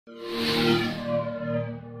Ladies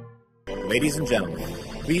and gentlemen,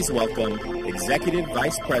 please welcome Executive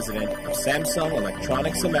Vice President of Samsung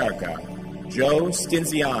Electronics America, Joe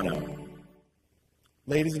Stinziano.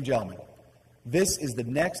 Ladies and gentlemen, this is the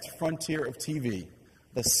next frontier of TV,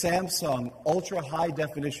 the Samsung Ultra High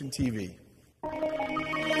Definition TV.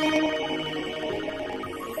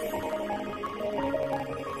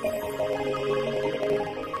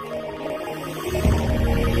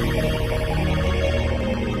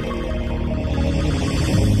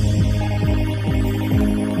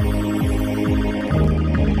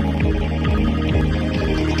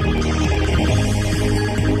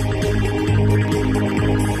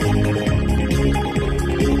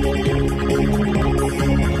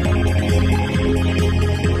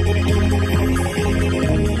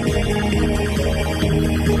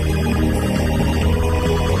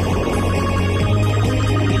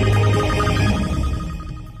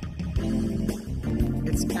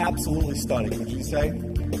 Absolutely stunning, would you say?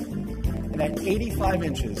 And at 85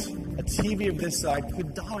 inches, a TV of this size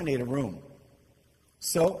could dominate a room.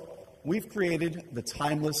 So, we've created the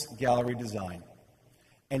timeless gallery design,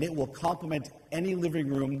 and it will complement any living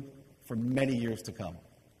room for many years to come.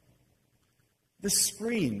 The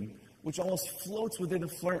screen, which almost floats within a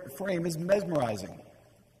frame, is mesmerizing.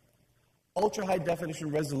 Ultra-high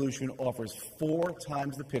definition resolution offers 4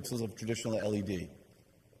 times the pixels of traditional LED.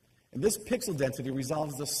 And this pixel density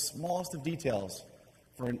resolves the smallest of details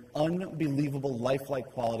for an unbelievable lifelike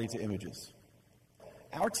quality to images.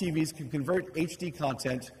 Our TVs can convert HD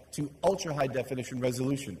content to ultra-high definition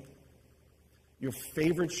resolution. Your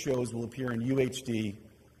favorite shows will appear in UHD,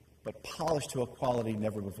 but polished to a quality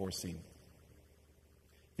never before seen.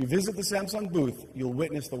 If you visit the Samsung booth, you'll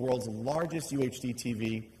witness the world's largest UHD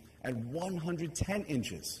TV at 110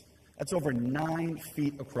 inches. That's over 9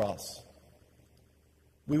 feet across.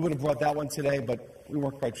 We would have brought that one today, but we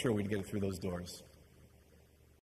weren't quite sure we'd get it through those doors.